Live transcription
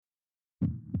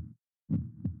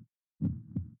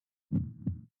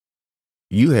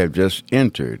You have just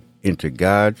entered into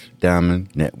God's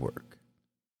Diamond Network.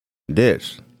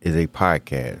 This is a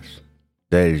podcast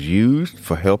that is used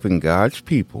for helping God's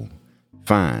people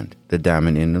find the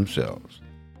diamond in themselves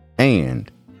and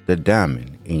the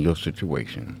diamond in your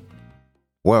situation.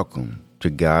 Welcome to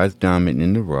God's Diamond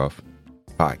in the Rough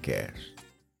podcast.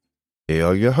 Here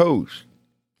are your hosts,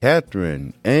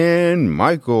 Catherine and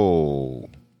Michael.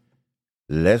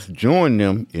 Let's join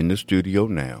them in the studio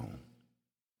now.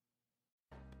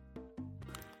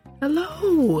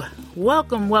 Hello.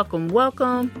 Welcome.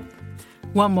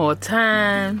 One more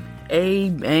time.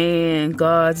 Amen.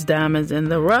 God's Diamonds in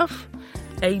the Rough.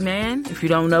 Amen. If you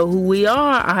don't know who we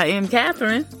are, I am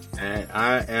Catherine. And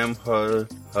I am her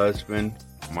husband,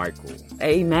 Michael.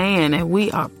 Amen. And we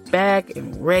are back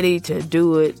and ready to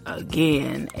do it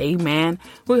again. Amen.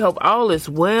 We hope all is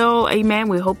well. Amen.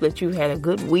 We hope that you had a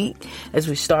good week as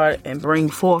we start and bring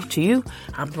forth to you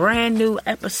a brand new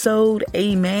episode.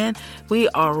 Amen. We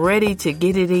are ready to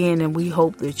get it in, and we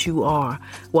hope that you are.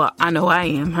 Well, I know I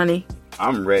am, honey.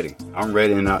 I'm ready.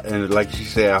 And like she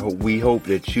said, we hope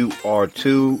that you are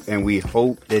too, and we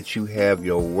hope that you have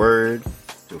your word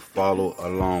to follow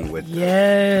along with.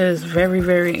 Yes, very,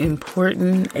 very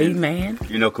important. Amen.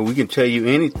 You know, because we can tell you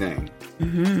anything,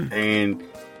 and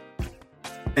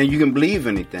you can believe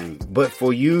anything, but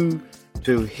for you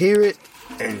to hear it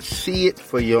and see it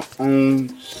for your own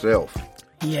self.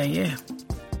 Yeah.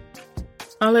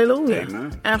 Hallelujah.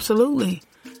 Amen. Absolutely.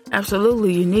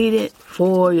 You need it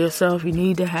for yourself. You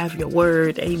need to have your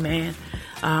word. Amen.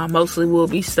 Mostly we'll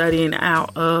be studying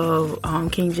out of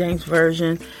King James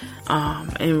Version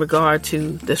in regard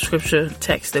to the scripture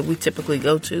text that we typically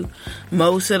go to.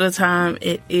 Most of the time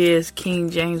it is King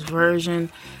James Version.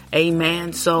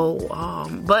 Amen. So,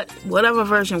 but whatever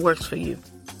version works for you.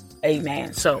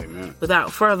 Amen. So,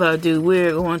 Without further ado,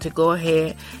 we're going to go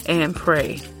ahead and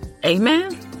pray.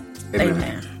 Amen.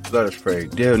 Let us pray.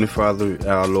 Dear Heavenly Father,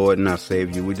 our Lord and our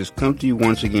Savior, we just come to you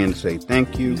once again to say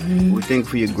thank you. We thank you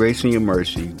for your grace and your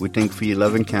mercy. We thank you for your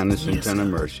loving kindness and tender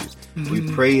mercies. We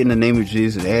pray in the name of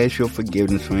Jesus and ask your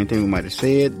forgiveness for anything we might have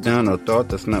said, done, or thought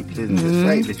that's not pleasing to your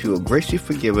sight, that you will graciously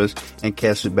forgive us and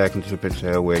cast it back into the pit of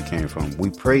hell where it came from.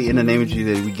 We pray in the name of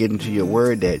Jesus that we get into your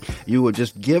word, that you will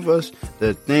just give us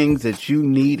the things that you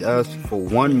need us for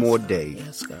one more day.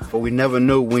 Yes, God. For we never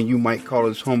know when you might call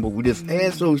us home, but we just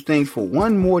ask those things for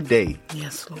one more day.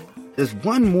 Yes, Lord. Just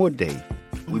one more day.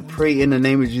 We pray in the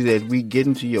name of Jesus as we get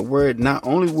into your word. Not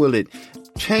only will it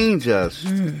change us,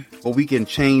 but we can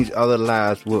change other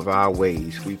lives with our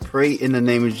ways. We pray in the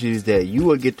name of Jesus that you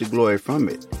will get the glory from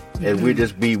it, as we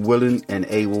just be willing and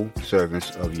able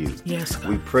servants of you. Yes, God.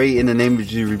 We pray in the name of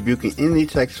Jesus, rebuking any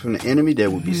attacks from the enemy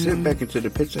that will be sent back into the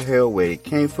pits of hell where it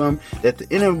came from, that the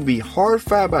enemy will be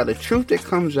horrified by the truth that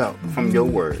comes out from your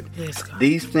word. Yes, God.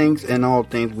 These things and all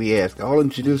things we ask, all in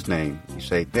Jesus' name. We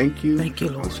say thank you. Thank you,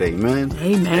 Lord. We say amen.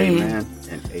 Amen.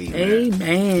 And amen.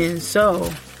 Amen. So,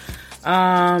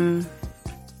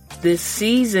 this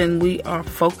season we are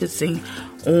focusing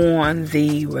on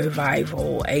the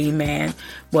revival. Amen.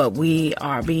 What we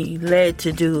are being led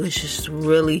to do is just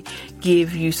really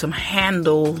give you some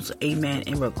handles, amen,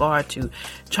 in regard to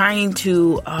trying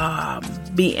to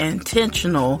be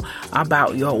intentional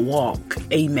about your walk.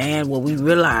 Amen. What we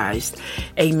realized,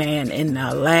 amen, in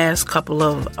the last couple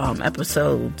of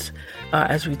episodes,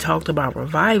 as we talked about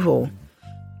revival,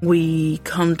 we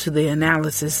come to the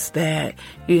analysis that,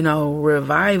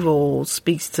 revival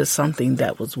speaks to something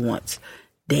that was once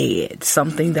dead,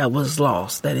 something that was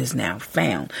lost that is now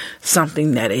found,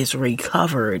 something that is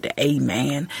recovered.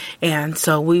 Amen. And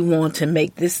so we want to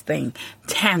make this thing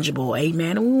tangible.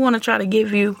 Amen. And we want to try to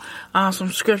give you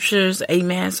some scriptures.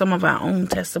 Amen. Some of our own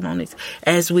testimonies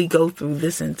as we go through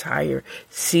this entire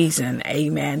season.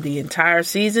 Amen. The entire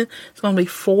season is going to be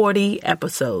 40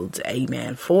 episodes.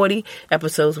 Amen. 40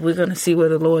 episodes. We're going to see where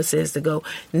the Lord says to go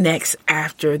next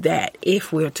after that,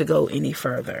 if we're to go any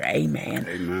further. Amen.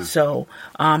 Amen. So,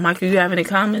 Michael, you have any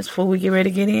comments before we get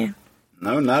ready to get in?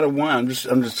 No, not a one. I'm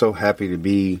just so happy to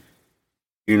be,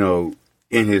 in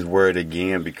his word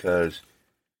again, because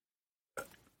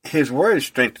his word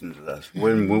strengthens us.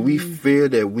 When we fear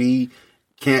that we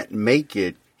can't make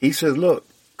it, he says, look,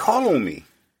 call on me.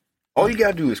 All you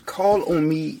got to do is call on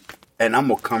me and I'm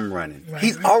going to come running. Right,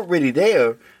 He's already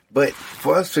there, but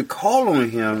for us to call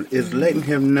on him is letting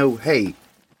him know, hey,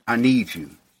 I need you.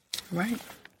 Right.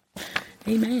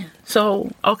 Amen.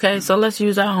 So let's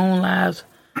use our own lives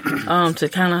to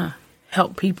kind of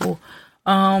help people.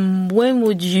 When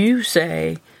would you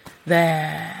say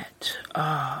that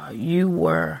you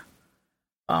were,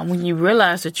 when you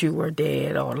realized that you were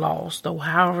dead or lost or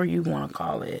however you want to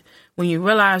call it, when you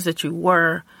realized that you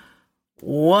were,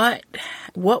 what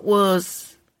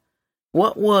was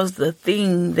the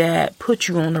thing that put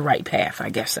you on the right path? I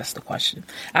guess that's the question.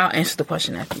 I'll answer the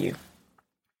question after you.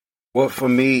 Well, for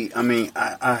me, I mean,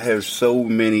 I have so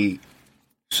many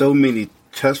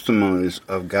testimonies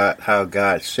of God, how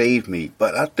God saved me.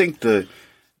 But I think the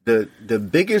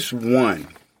biggest one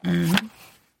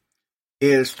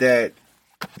is that,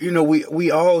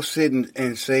 we all sit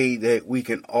and say that we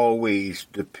can always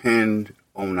depend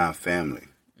on our family.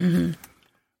 Mm-hmm.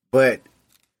 But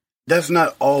that's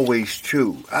not always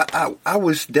true. I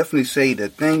would definitely say the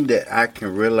thing that I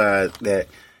can realize that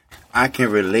I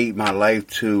can relate my life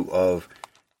to of,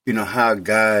 how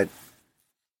God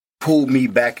pulled me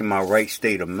back in my right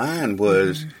state of mind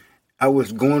was I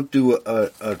was going through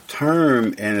a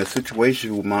term and a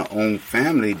situation with my own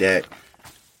family that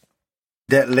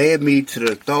led me to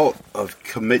the thought of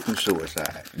committing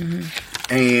suicide.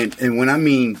 Mm-hmm. And when I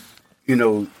mean,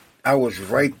 I was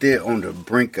right there on the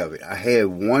brink of it. I had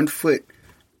one foot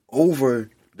over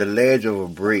the ledge of a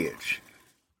bridge.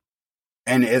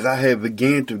 And as I had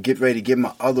began to get ready to get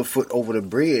my other foot over the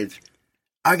bridge,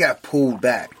 I got pulled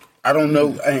back. I don't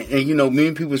know. And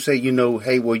many people say,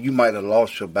 hey, well, you might have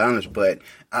lost your balance. But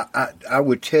I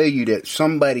would tell you that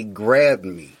somebody grabbed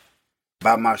me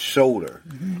by my shoulder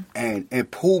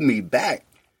and pulled me back.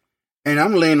 And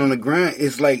I'm laying on the ground.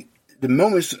 It's like the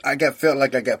moment felt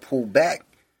like I got pulled back,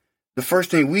 the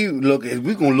first thing we're going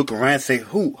to look around and say,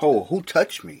 who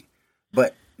touched me?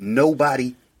 But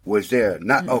nobody was there.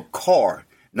 Not a car.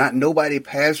 Not nobody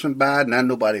passing by. Not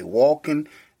nobody walking.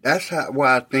 That's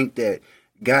why I think that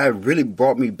God really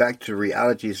brought me back to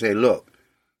reality and say, look,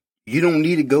 you don't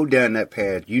need to go down that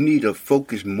path. You need to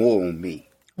focus more on me.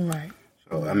 Right.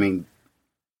 So, I mean,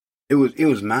 it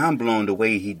was mind blowing the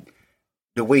way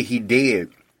he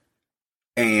did.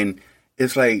 And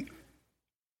it's like,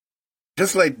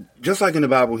 just like in the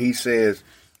Bible, he says,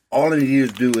 all he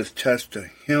needs to do is touch the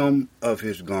hem of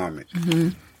his garment. Mm-hmm.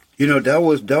 That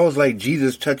was like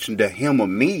Jesus touching the hem of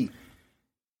me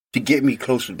to get me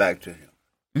closer back to him.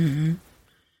 Mm-hmm.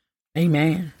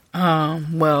 Amen.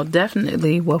 Well,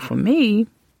 definitely. Well, for me,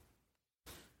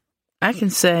 I can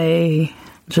say,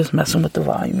 just messing with the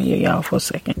volume here, y'all, for a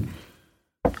second.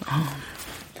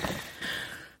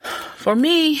 For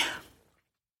me,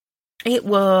 it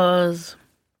was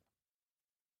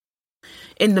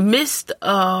in the midst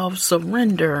of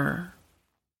surrender.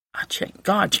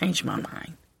 God changed my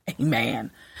mind.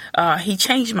 Amen. He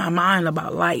changed my mind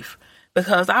about life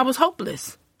because I was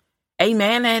hopeless.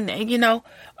 Amen.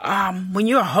 And when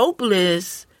you're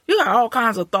hopeless, you got all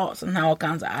kinds of thoughts and all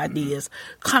kinds of ideas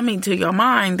coming to your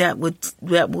mind that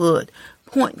would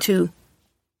point to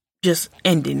just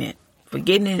ending it,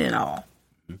 forgetting it all.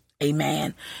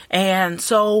 Amen. And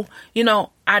so,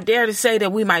 I dare to say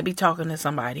that we might be talking to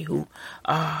somebody who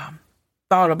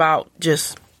thought about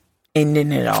just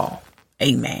ending it all.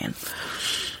 Amen.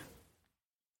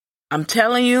 I'm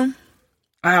telling you,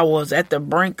 I was at the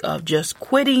brink of just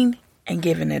quitting and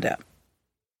giving it up.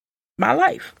 My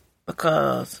life.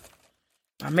 Because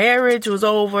my marriage was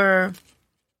over.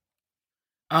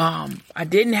 I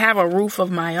didn't have a roof of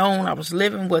my own. I was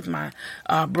living with my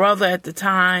brother at the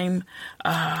time.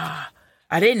 I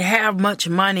didn't have much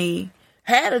money.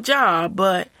 Had a job,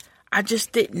 but I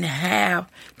just didn't have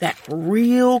that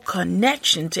real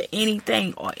connection to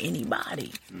anything or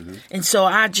anybody. Mm-hmm. And so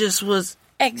I just was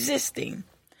existing.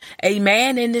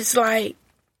 Amen. And it's like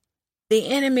the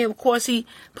enemy, of course, he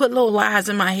put little lies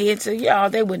in my head and said, y'all,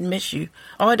 they wouldn't miss you.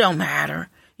 Oh, it don't matter.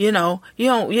 You don't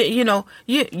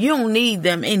need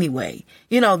them anyway.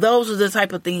 Those are the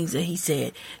type of things that he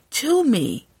said to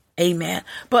me. Amen.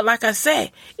 But like I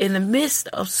said, in the midst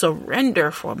of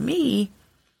surrender for me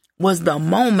was the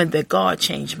moment that God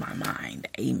changed my mind.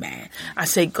 Amen. I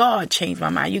say, God changed my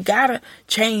mind. You got to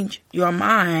change your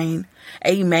mind.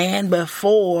 Amen.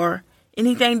 Before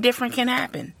anything different can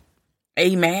happen.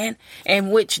 Amen.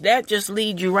 And which that just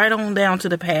leads you right on down to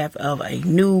the path of a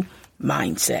new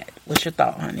mindset. What's your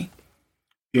thought, honey?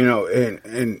 I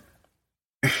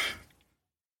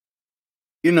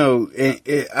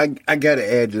got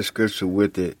to add the scripture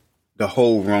with it, the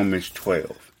whole Romans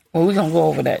 12. Well, we're going to go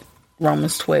over that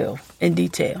Romans 12 in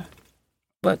detail.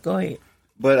 But go ahead.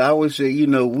 But I would say,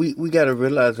 we got to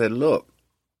realize that, look,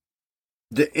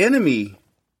 the enemy,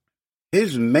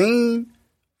 his main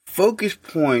focus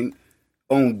point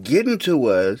on getting to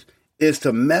us is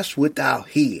to mess with our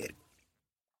head.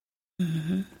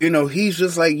 Mm-hmm. He's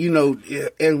just like,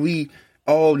 and we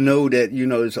all know that,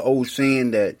 it's an old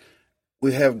saying that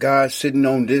we have God sitting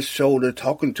on this shoulder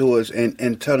talking to us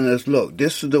and telling us, look,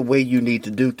 this is the way you need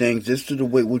to do things. This is the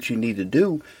way what you need to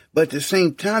do. But at the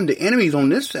same time, the enemy's on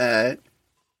this side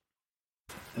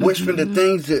whispering the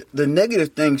things, the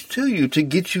negative things to you to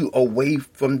get you away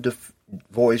from the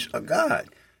voice of God.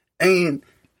 And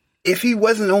if he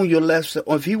wasn't on your left,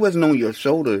 or if he wasn't on your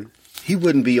shoulder, he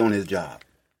wouldn't be on his job.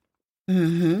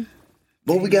 Mm-hmm.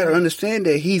 But we got to understand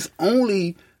that he's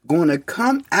only going to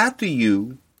come after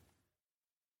you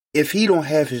if he don't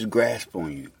have his grasp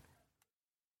on you.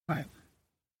 Right.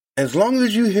 As long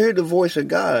as you hear the voice of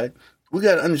God, we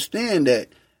got to understand that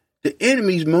the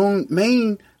enemy's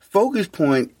main focus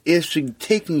point is to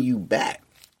taking you back.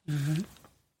 Mm-hmm.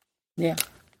 Yeah.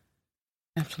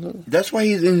 Absolutely. That's why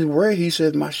he's in his word. He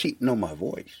says, my sheep know my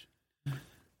voice.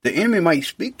 The enemy might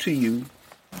speak to you,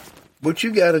 but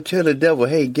you got to tell the devil,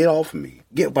 hey, get off of me.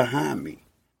 Get behind me.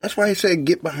 That's why he said,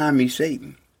 get behind me,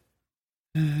 Satan.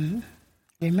 Mm-hmm.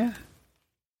 Amen.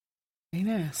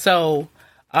 Amen. So,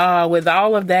 with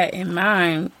all of that in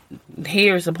mind,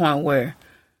 here's the point where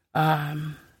I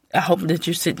hope that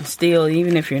you're sitting still,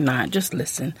 even if you're not. Just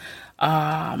listen.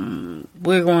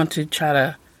 We're going to try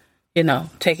to,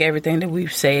 take everything that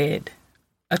we've said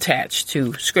attached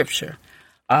to Scripture.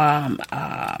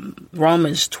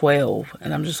 Romans 12,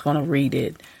 and I'm just going to read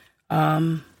it.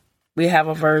 We have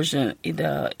a version,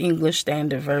 the English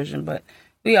Standard Version, but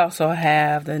we also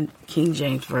have the King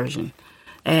James Version.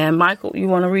 And Michael, you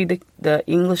want to read the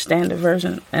English Standard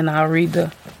Version, and I'll read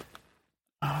the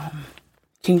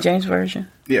King James Version?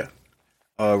 Yeah.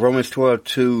 Romans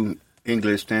 12:2,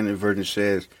 English Standard Version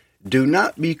says, do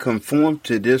not be conformed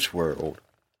to this world,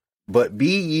 but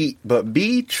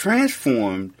be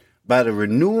transformed by the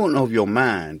renewing of your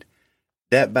mind,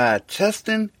 that by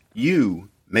testing you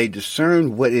may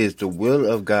discern what is the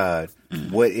will of God,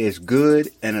 what is good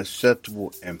and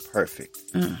acceptable and perfect.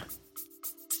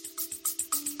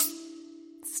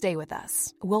 Stay with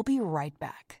us. We'll be right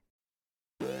back.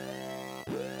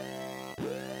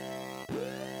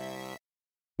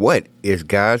 What is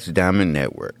God's Diamond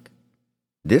Network?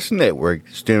 This network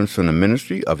stems from the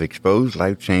ministry of Exposed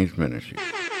Life Change Ministry.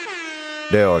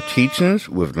 There are teachings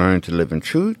with Learn to Live in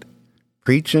Truth,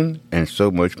 preaching, and so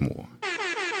much more.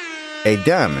 A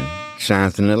diamond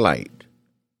shines in the light,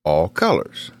 all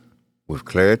colors, with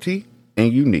clarity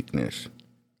and uniqueness.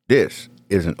 This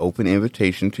is an open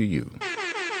invitation to you.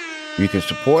 You can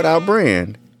support our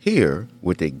brand here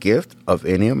with a gift of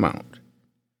any amount.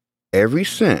 Every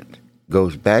cent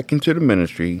goes back into the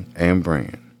ministry and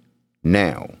brand.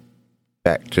 Now,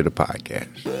 back to the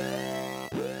podcast.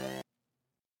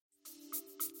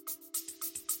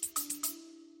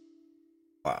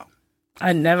 Wow.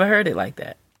 I never heard it like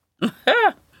that. I'm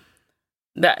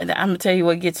gonna tell you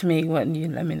what gets me when you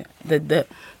let me know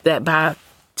that by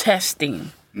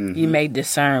testing you may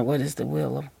discern what is the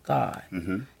will of God,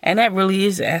 and that really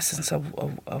is the essence of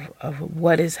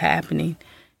what is happening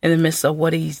in the midst of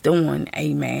what He's doing.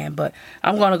 Amen. But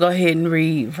I'm gonna go ahead and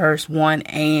read verse 1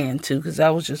 and 2 because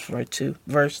that was just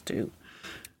verse 2.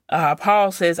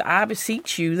 Paul says, "I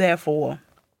beseech you, therefore,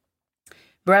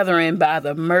 brethren, by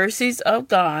the mercies of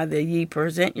God, that ye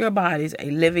present your bodies a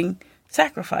living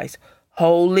sacrifice,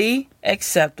 holy,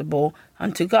 acceptable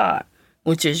unto God,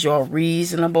 which is your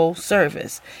reasonable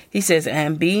service." He says,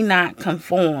 "And be not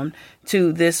conformed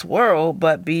to this world,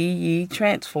 but be ye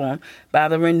transformed by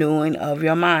the renewing of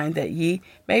your mind, that ye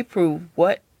may prove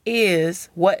what is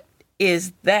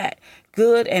that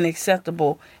good and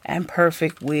acceptable and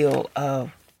perfect will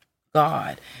of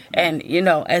God." And,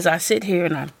 as I sit here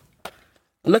and I'm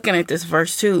looking at this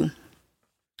verse 2,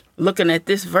 looking at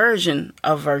this version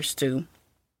of verse 2,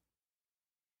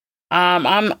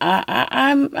 I'm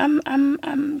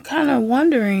kind of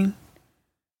wondering,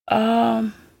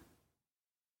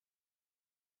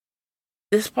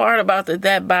 this part about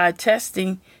that by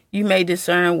testing you may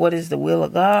discern what is the will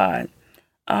of God.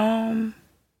 Yeah,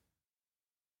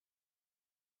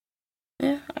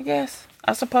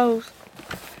 I suppose,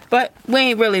 but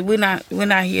we're not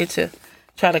here to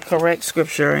try to correct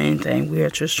Scripture or anything. We are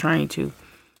just trying to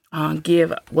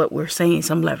give what we're saying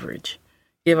some leverage.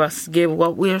 Give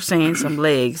what we're saying some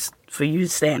legs for you to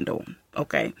stand on.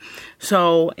 Okay.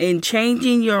 So in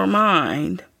changing your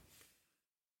mind,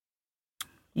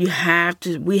 we have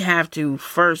to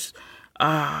first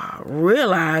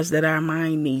realize that our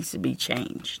mind needs to be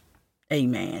changed.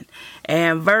 Amen.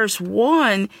 And verse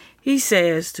 1, he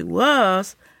says to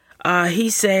us, he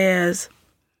says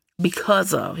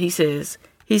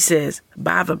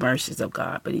by the mercies of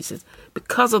God, but he says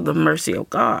because of the mercy of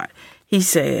God, he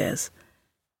says,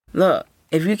 look,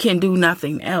 if you can do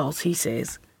nothing else, he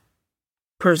says,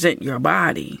 present your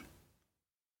body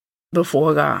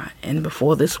before God and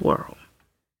before this world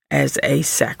as a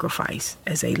sacrifice,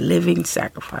 as a living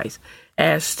sacrifice,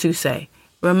 as to say,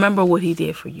 remember what He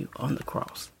did for you on the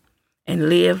cross, and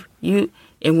live. You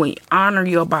And we honor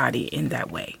your body in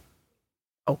that way.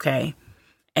 Okay.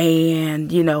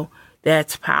 And,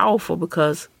 that's powerful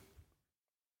because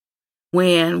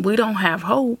when we don't have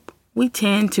hope, we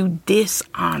tend to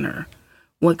dishonor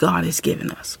what God has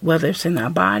given us, whether it's in our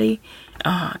body,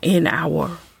 in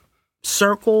our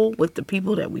circle with the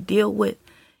people that we deal with,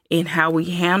 in how we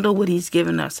handle what he's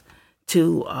given us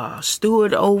to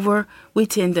steward over. We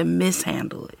tend to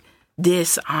mishandle it,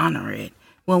 dishonor it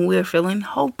when we're feeling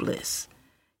hopeless.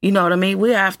 You know what I mean?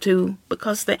 We have to,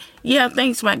 because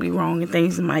things might be wrong and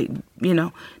things might,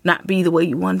 not be the way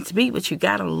you want it to be, but you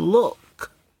got to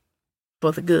look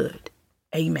for the good.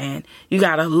 Amen. You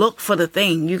got to look for the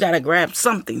thing. You got to grab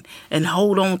something and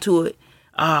hold on to it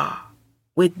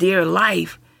with dear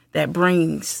life that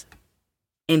brings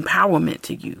empowerment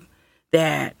to you,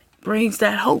 that brings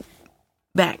that hope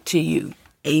back to you.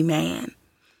 Amen.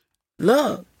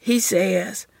 Look, he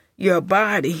says, your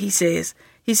body, he says,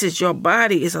 your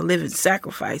body is a living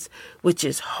sacrifice, which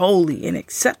is holy and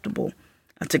acceptable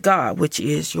unto God, which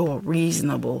is your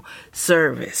reasonable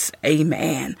service.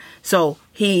 Amen. So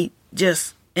he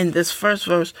just, in this first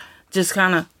verse, just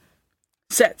kind of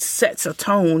sets a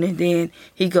tone, and then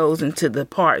he goes into the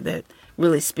part that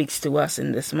really speaks to us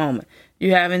in this moment.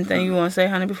 You have anything you want to say,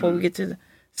 honey, before we get to the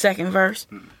second verse?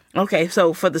 Okay,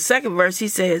 so for the second verse, he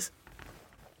says,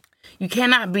 you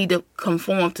cannot be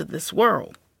conformed to this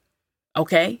world.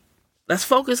 Okay, let's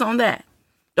focus on that.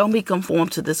 Don't be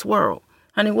conformed to this world.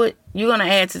 Honey, what you're going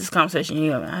to add to this conversation?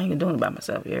 I ain't doing it by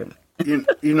myself here.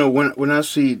 When I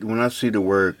see the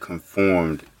word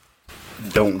conformed,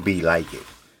 don't be like it.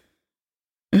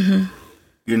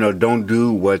 Mm-hmm. Don't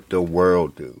do what the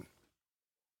world do.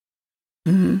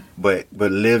 Mm-hmm. But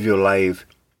live your life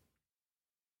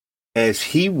as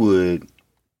he would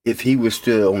if he was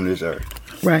still on this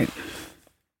earth. Right.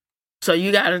 So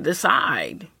you got to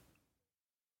decide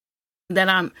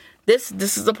that this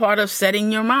is a part of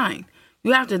setting your mind.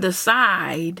 You have to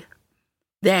decide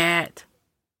that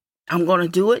I'm going to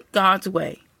do it God's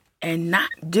way and not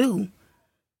do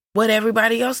what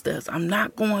everybody else does. I'm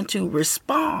not going to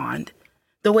respond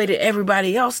the way that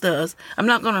everybody else does. I'm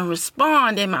not going to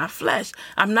respond in my flesh.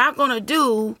 I'm not going to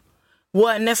do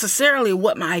what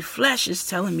my flesh is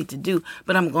telling me to do,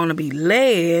 but I'm going to be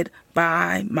led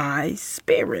by my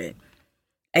spirit.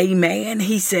 Amen.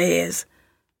 He says,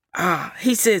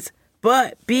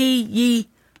 but be ye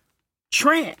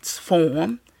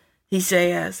transformed. He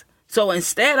says, so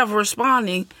instead of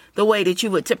responding the way that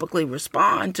you would typically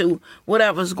respond to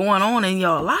whatever's going on in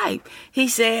your life, he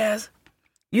says,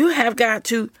 you have got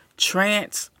to be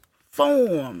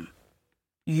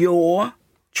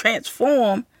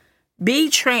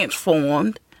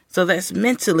transformed. So that's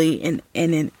mentally and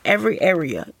in every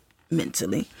area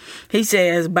mentally. He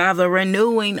says, by the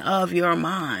renewing of your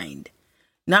mind.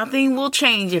 Nothing will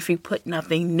change if you put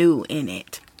nothing new in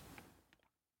it.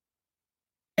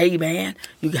 Amen.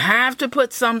 You have to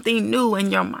put something new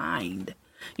in your mind.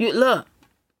 You can't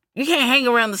hang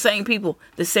around the same people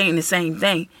that's saying the same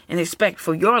thing and expect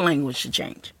for your language to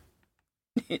change.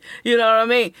 You know what I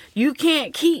mean? You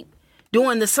can't keep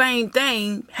doing the same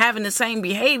thing, having the same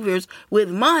behaviors with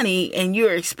money, and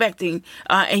you're expecting,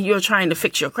 and you're trying to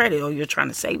fix your credit or you're trying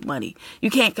to save money. You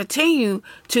can't continue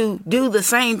to do the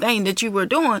same thing that you were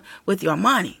doing with your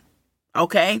money.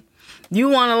 Okay? You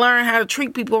want to learn how to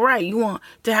treat people right. You want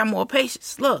to have more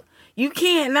patience. Look, you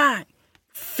cannot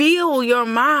fill your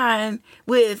mind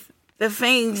with the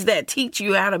things that teach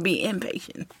you how to be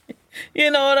impatient.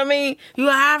 You know what I mean? You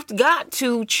got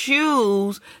to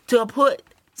choose to put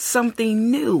something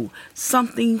new,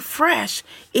 something fresh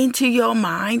into your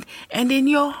mind and in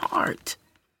your heart.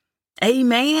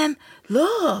 Amen.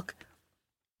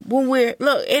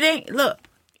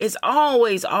 It's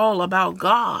always all about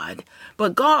God,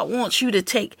 but God wants you to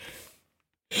take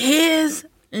his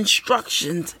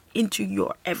instructions into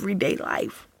your everyday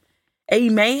life.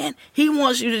 Amen. He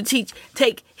wants you to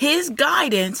take his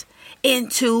guidance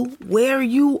into where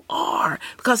you are,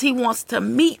 because he wants to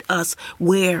meet us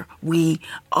where we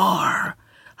are.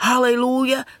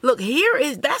 Hallelujah. Look,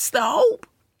 that's the hope.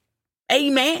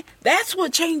 Amen. That's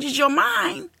what changes your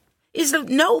mind, is to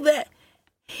know that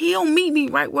he'll meet me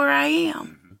right where I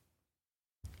am.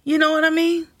 You know what I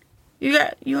mean? You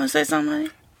want to say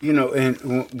something?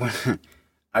 And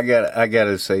I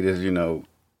gotta say this,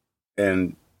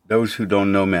 and those who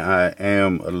don't know me, I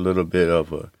am a little bit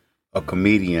of a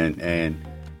comedian, and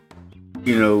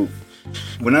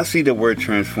when I see the word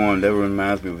transform, that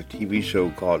reminds me of a TV show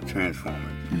called Transformers.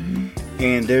 Mm-hmm.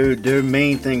 And their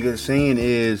main thing they're saying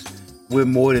is we're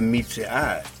more than meets the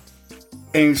eye.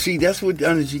 And see, that's what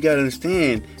you got to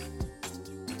understand.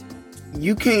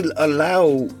 You can't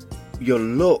allow your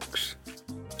looks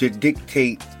to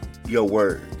dictate your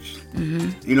words.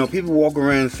 You know, people walk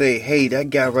around and say, hey, that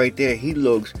guy right there, he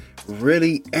looks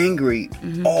really angry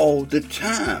all the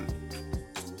time.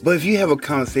 But if you have a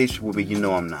conversation with me, you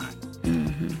know I'm not.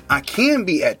 I can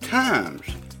be at times,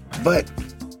 but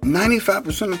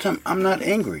 95% of the time, I'm not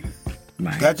angry.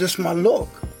 Right. That's just my look.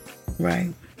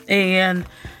 Right. And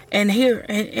here,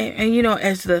 and you know,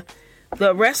 as the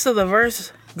rest of the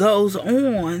verse goes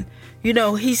on, you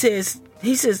know, he says,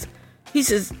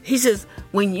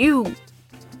 when you,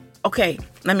 okay,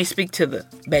 let me speak to the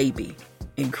baby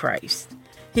in Christ.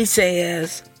 He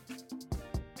says,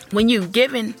 when you've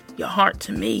given your heart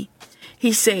to me,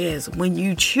 he says, when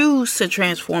you choose to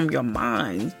transform your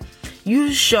mind,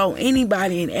 you show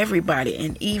anybody and everybody,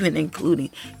 and even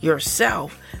including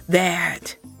yourself,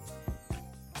 that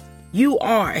you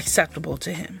are acceptable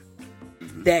to him.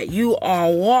 That you are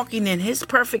walking in his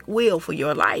perfect will for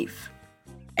your life.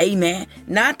 Amen.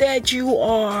 Not that you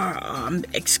are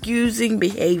excusing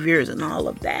behaviors and all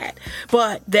of that,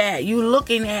 but that you're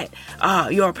looking at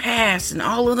your past and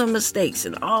all of the mistakes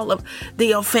and all of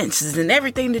the offenses and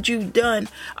everything that you've done,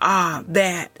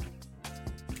 that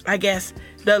I guess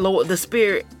the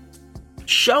Spirit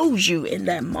shows you in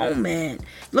that moment.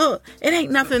 Look, it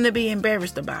ain't nothing to be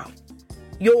embarrassed about.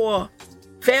 Your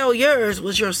failures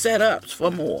was your setups for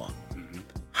more.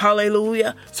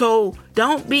 Hallelujah. So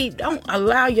don't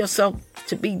allow yourself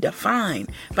to be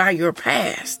defined by your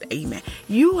past. Amen.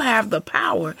 You have the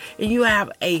power and you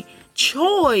have a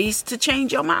choice to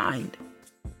change your mind.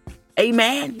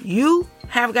 Amen. You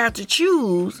have got to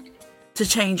choose to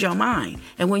change your mind.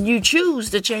 And when you choose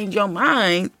to change your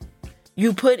mind,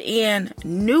 you put in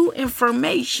new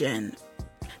information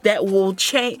that will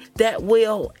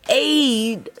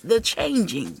aid the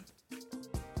changing.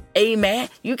 Amen.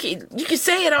 You can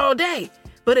say it all day,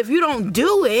 but if you don't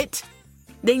do it,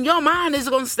 then your mind is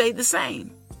going to stay the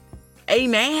same.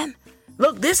 Amen.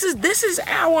 Look, this is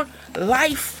our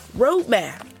life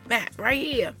roadmap right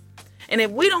here. And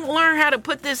if we don't learn how to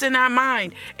put this in our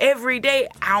mind every day,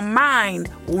 our mind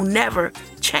will never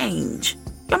change.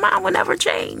 Your mind will never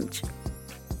change.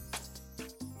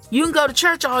 You can go to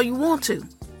church all you want to.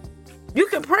 You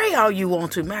can pray all you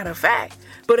want to, matter of fact.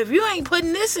 But if you ain't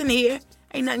putting this in here,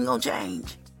 ain't nothing gonna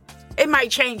change. It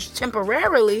might change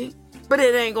temporarily, but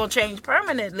it ain't gonna change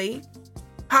permanently.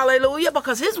 Hallelujah,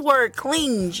 because his word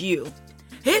cleans you.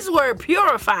 His word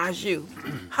purifies you.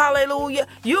 Hallelujah.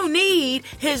 You need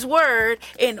his word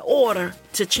in order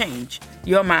to change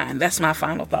your mind. That's my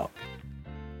final thought.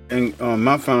 And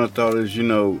my final thought is,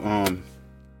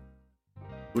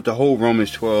 with the whole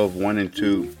Romans 12, 1 and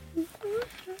 2,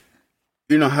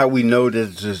 you know how we know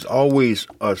that there's always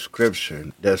a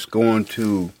scripture that's going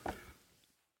to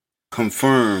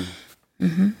confirm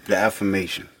the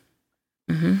affirmation.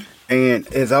 And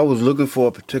as I was looking for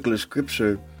a particular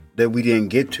scripture that we didn't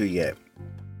get to yet,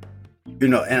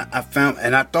 and I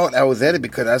thought I was at it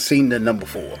because I seen the number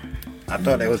 4. I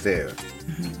thought that was there.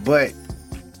 But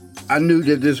I knew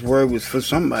that this word was for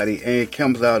somebody, and it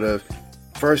comes out of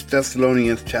 1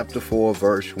 Thessalonians chapter 4,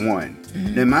 verse 1.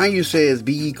 Now, mind you says,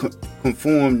 be ye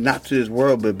conformed not to this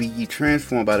world, but be ye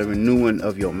transformed by the renewing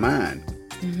of your mind,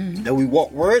 that we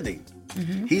walk worthy.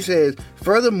 He says,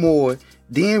 furthermore,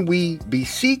 then we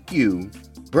beseech you,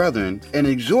 brethren, and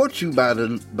exhort you by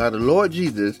the Lord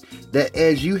Jesus, that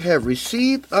as you have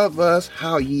received of us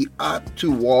how ye ought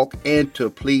to walk and to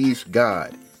please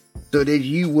God, so that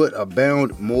you would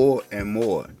abound more and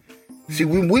more. See,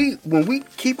 when we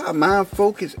keep our mind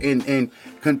focused and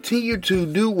continue to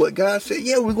do what God said,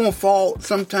 yeah, we're gonna fall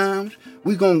sometimes.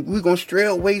 We're gonna stray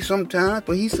away sometimes.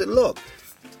 But he said, look,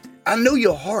 I know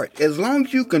your heart. As long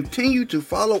as you continue to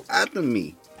follow after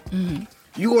me,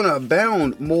 you're gonna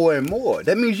abound more and more.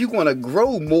 That means you're gonna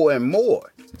grow more and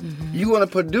more. You're gonna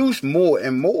produce more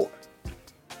and more.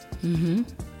 Do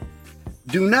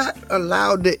not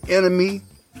allow the enemy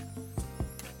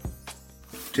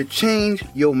to change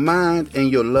your mind and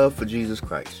your love for Jesus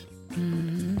Christ.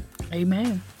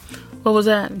 Amen. What was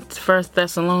that? 1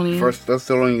 Thessalonians? 1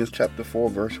 Thessalonians chapter 4,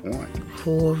 verse 1.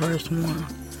 4 verse 1.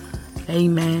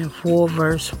 Amen. 4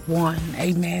 verse 1.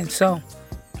 Amen. So,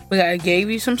 I gave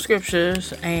you some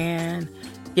scriptures and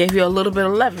gave you a little bit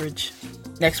of leverage.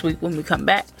 Next week when we come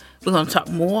back, we're going to talk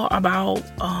more about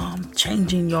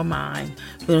changing your mind.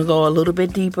 We're going to go a little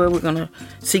bit deeper. We're going to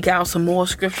seek out some more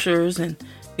scriptures and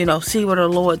see where the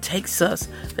Lord takes us.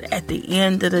 But at the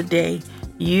end of the day,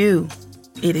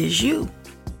 it is you,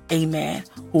 amen,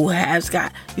 who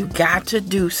you got to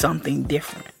do something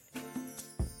different.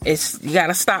 You got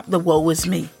to stop the woe is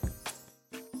me.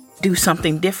 Do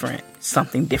something different.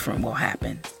 Something different will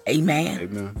happen. Amen.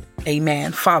 Amen.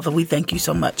 Amen. Father, we thank you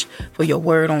so much for your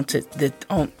word on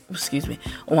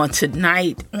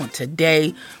tonight, on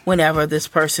today, whenever this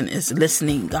person is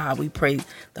listening. God, we pray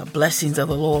the blessings of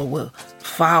the Lord will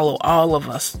follow all of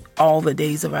us all the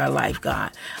days of our life,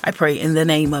 God. I pray in the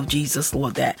name of Jesus,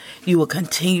 Lord, that you will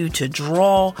continue to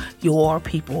draw your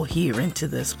people here into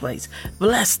this place.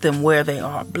 Bless them where they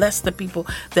are. Bless the people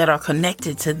that are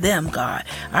connected to them, God.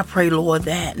 I pray, Lord,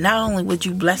 that not only would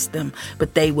you bless them,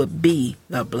 but they would be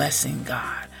the blessing,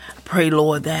 God. I pray,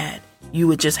 Lord, that you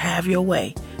would just have your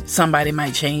way. Somebody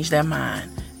might change their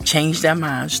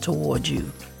minds toward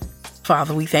you.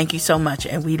 Father, we thank you so much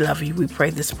and we love you. We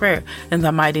pray this prayer in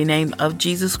the mighty name of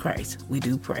Jesus Christ. We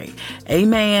do pray.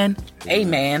 Amen.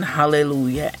 Amen.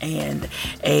 Hallelujah. And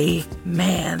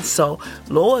amen. So,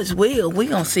 Lord's will, we're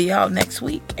going to see y'all next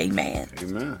week. Amen.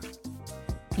 Amen.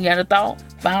 You got a thought?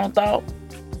 Final thought?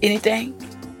 Anything?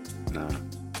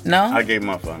 No? I gave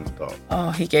my final thought. Oh,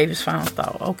 he gave his final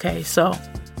thought. Okay, so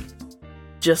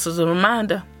just as a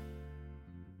reminder.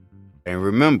 And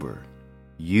remember,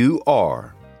 you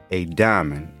are a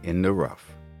diamond in the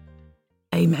rough.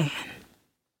 Amen.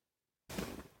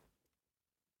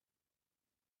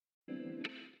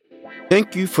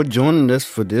 Thank you for joining us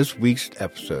for this week's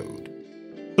episode.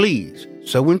 Please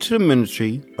sow into the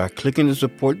ministry by clicking the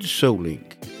Support the Show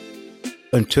link.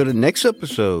 Until the next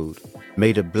episode,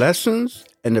 may the blessings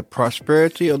and the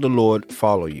prosperity of the Lord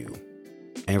follow you.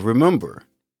 And remember,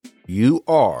 you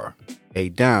are a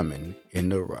diamond in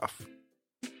the rough.